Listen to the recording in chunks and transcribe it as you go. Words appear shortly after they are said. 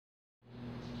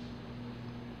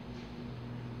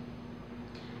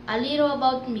A little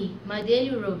about me, my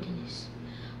daily routines.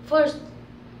 First,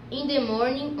 in the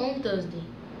morning on Thursday.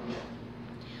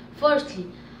 Firstly,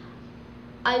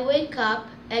 I wake up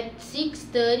at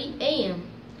 6:30 a.m.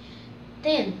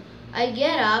 Then, I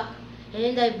get up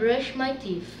and I brush my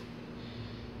teeth.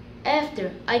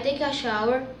 After, I take a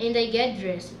shower and I get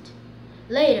dressed.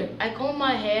 Later, I comb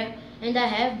my hair and I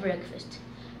have breakfast.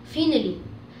 Finally,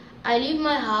 I leave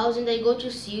my house and I go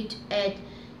to sleep at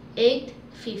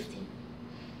 8:50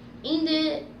 in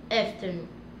the afternoon.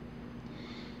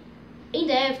 In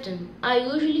the afternoon, I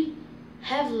usually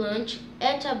have lunch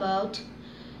at about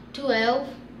 12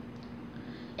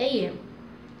 a.m.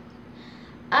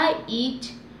 I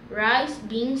eat rice,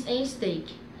 beans, and steak.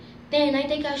 Then I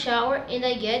take a shower and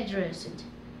I get dressed.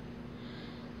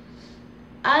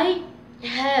 I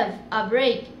have a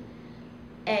break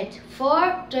at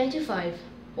 4:25.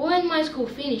 When my school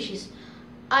finishes,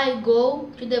 I go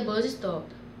to the bus stop.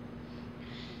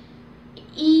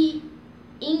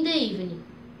 In the evening,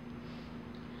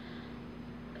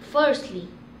 firstly,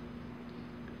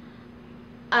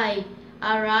 I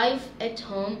arrive at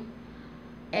home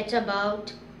at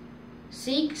about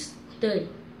 6:30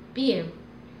 p.m.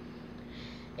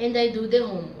 and I do the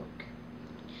homework.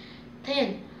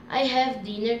 Then I have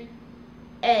dinner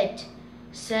at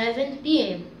 7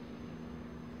 p.m.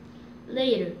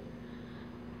 Later,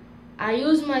 I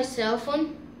use my cell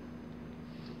phone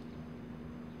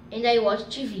and I watch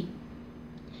TV.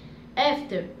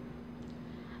 After,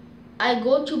 I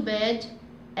go to bed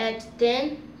at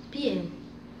 10 p.m.